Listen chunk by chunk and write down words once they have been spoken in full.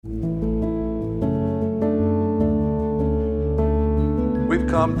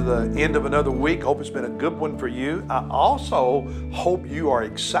come to the end of another week. Hope it's been a good one for you. I also hope you are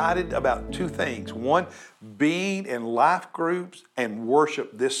excited about two things. One, being in life groups and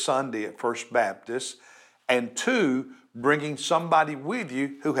worship this Sunday at First Baptist. And two, bringing somebody with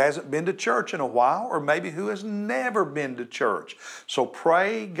you who hasn't been to church in a while, or maybe who has never been to church. So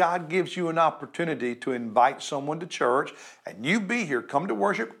pray God gives you an opportunity to invite someone to church, and you be here. Come to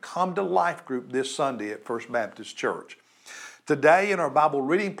worship, come to life group this Sunday at First Baptist Church. Today in our Bible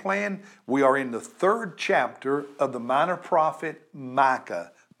reading plan, we are in the third chapter of the minor prophet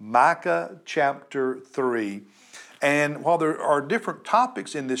Micah. Micah chapter 3. And while there are different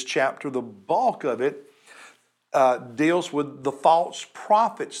topics in this chapter, the bulk of it deals with the false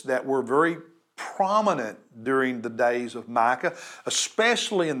prophets that were very prominent during the days of Micah,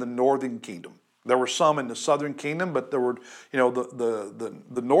 especially in the northern kingdom. There were some in the southern kingdom, but there were,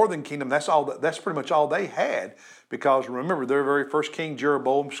 the northern kingdom. That's pretty much all they had, because remember, their very first king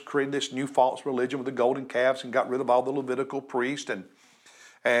Jeroboam created this new false religion with the golden calves and got rid of all the Levitical priests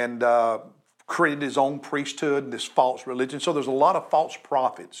and created his own priesthood and this false religion. So there's a lot of false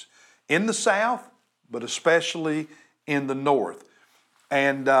prophets in the south, but especially in the north.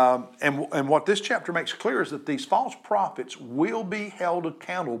 And what this chapter makes clear is that these false prophets will be held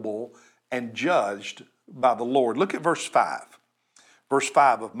accountable and judged by the Lord. Look at verse 5. Verse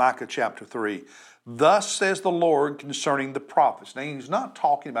 5 of Micah chapter 3. Thus says the Lord concerning the prophets. Now, he's not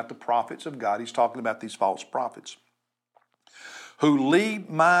talking about the prophets of God. He's talking about these false prophets who lead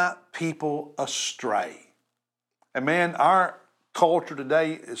my people astray. And man, our culture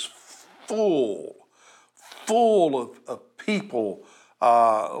today is full of people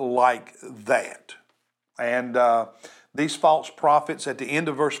like that. And these false prophets at the end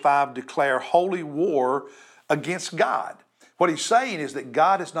of verse 5 declare holy war against God. What he's saying is that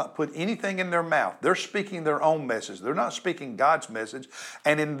God has not put anything in their mouth. They're speaking their own message. They're not speaking God's message.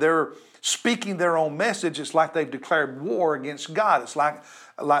 And in their speaking their own message, it's like they've declared war against God. It's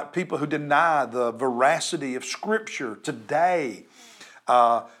like people who deny the veracity of Scripture today.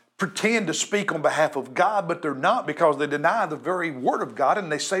 Pretend to speak on behalf of God, but they're not, because they deny the very Word of God,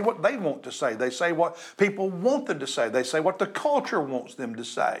 and they say what they want to say. They say what people want them to say. They say what the culture wants them to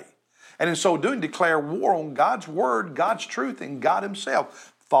say. And in so doing, declare war on God's Word, God's truth, and God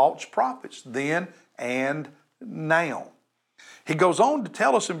Himself. False prophets then and now. He goes on to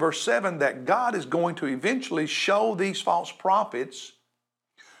tell us in verse 7 that God is going to eventually show these false prophets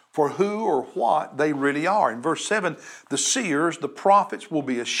for who or what they really are. In verse 7, the seers, the prophets, will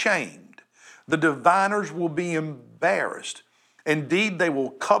be ashamed. The diviners will be embarrassed. Indeed, they will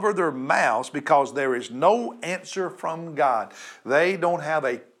cover their mouths, because there is no answer from God. They don't have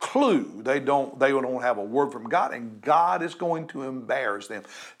a clue. They don't have a word from God, and God is going to embarrass them.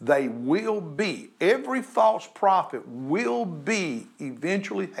 Every false prophet will be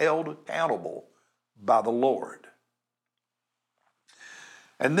eventually held accountable by the Lord.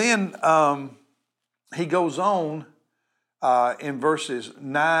 And then he goes on in verses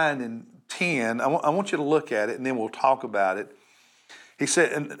 9 and 10. I want you to look at it, and then we'll talk about it. He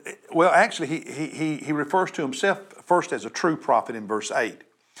said, he refers to himself first as a true prophet in verse 8.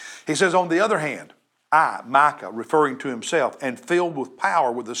 He says, on the other hand, I, Micah, referring to himself, and filled with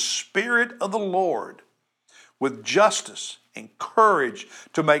power, with the Spirit of the Lord, with justice and courage,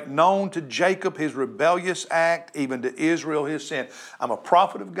 to make known to Jacob his rebellious act, even to Israel his sin. I'm a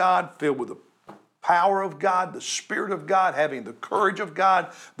prophet of God, filled with the power of God, the Spirit of God, having the courage of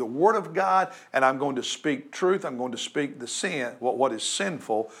God, the Word of God, and I'm going to speak truth. I'm going to speak the sin, what is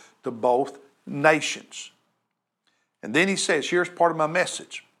sinful, to both nations. And then he says, here's part of my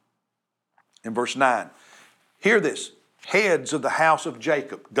message. In verse 9, hear this, heads of the house of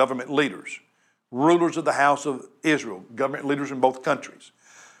Jacob, government leaders, rulers of the house of Israel, government leaders in both countries,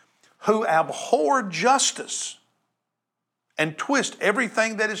 who abhor justice and twist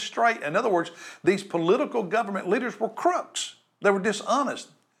everything that is straight. In other words, these political government leaders were crooks. They were dishonest.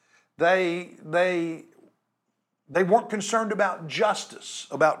 They weren't concerned about justice,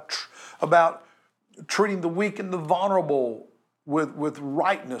 about treating the weak and the vulnerable with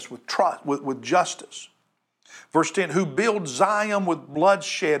rightness, with trust, with justice. Verse 10, who build Zion with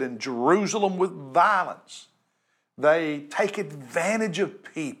bloodshed and Jerusalem with violence. They take advantage of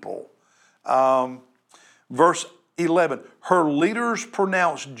people. Verse 11, her leaders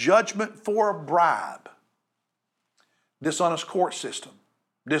pronounce judgment for a bribe. Dishonest court system,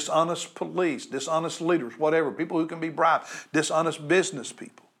 dishonest police, dishonest leaders, whatever, people who can be bribed, dishonest business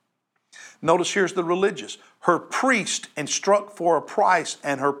people. Notice here's the religious. Her priests instruct for a price,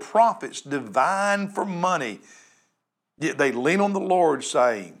 and her prophets divine for money. Yet they lean on the Lord,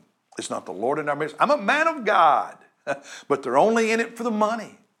 saying, it's not the Lord in our midst. I'm a man of God. but they're only in it for the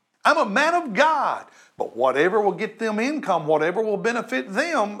money. I'm a man of God, but whatever will get them income, whatever will benefit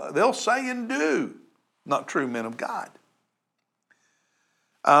them, they'll say and do. Not true men of God.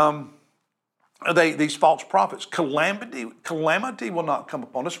 These false prophets, calamity will not come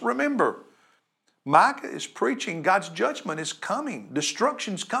upon us. Remember, Micah is preaching God's judgment is coming.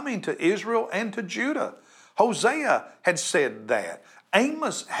 Destruction's coming to Israel and to Judah. Hosea had said that.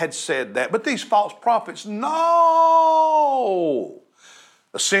 Amos had said that. But these false prophets, no.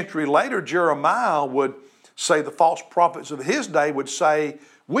 A century later, Jeremiah would say, the false prophets of his day would say,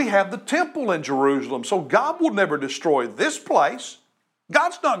 we have the temple in Jerusalem, so God will never destroy this place.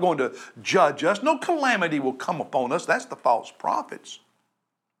 God's not going to judge us. No calamity will come upon us. That's the false prophets.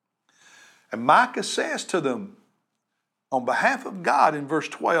 And Micah says to them, on behalf of God in verse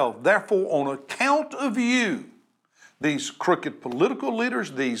 12, therefore on account of you, these crooked political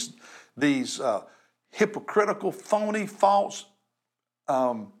leaders, these hypocritical, phony, false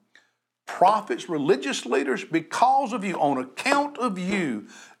prophets, religious leaders, because of you, on account of you,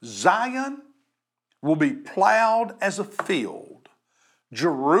 Zion will be plowed as a field.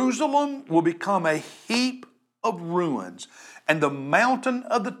 Jerusalem will become a heap of ruins, and the mountain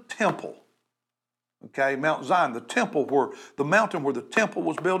of the temple, okay, Mount Zion, the mountain where the temple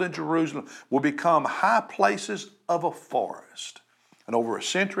was built in Jerusalem, will become high places of a forest. And over a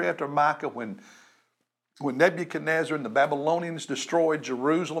century after Micah, when Nebuchadnezzar and the Babylonians destroyed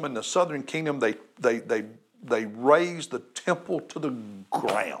Jerusalem and the southern kingdom, they razed the temple to the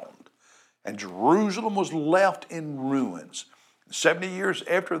ground. And Jerusalem was left in ruins. 70 years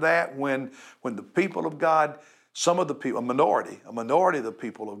after that, when the people of God, a minority of the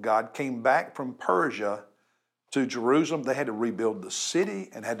people of God came back from Persia to Jerusalem, they had to rebuild the city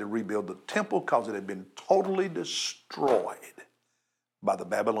and had to rebuild the temple because it had been totally destroyed by the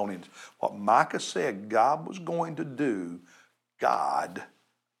Babylonians. What Micah said God was going to do, God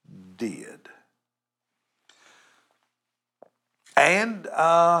did. And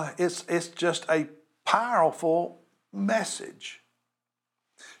it's just a powerful message.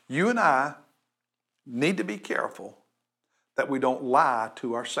 You and I need to be careful that we don't lie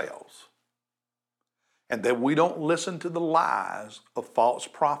to ourselves and that we don't listen to the lies of false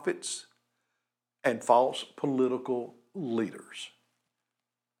prophets and false political leaders,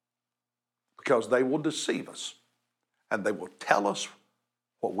 because they will deceive us and they will tell us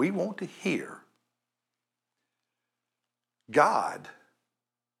what we want to hear. God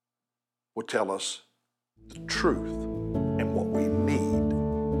will tell us the truth and what we need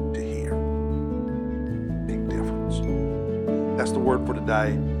to hear. Big difference. That's the word for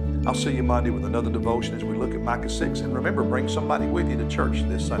today. I'll see you Monday with another devotion as we look at Micah 6. And remember, bring somebody with you to church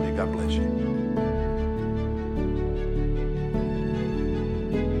this Sunday. God bless you.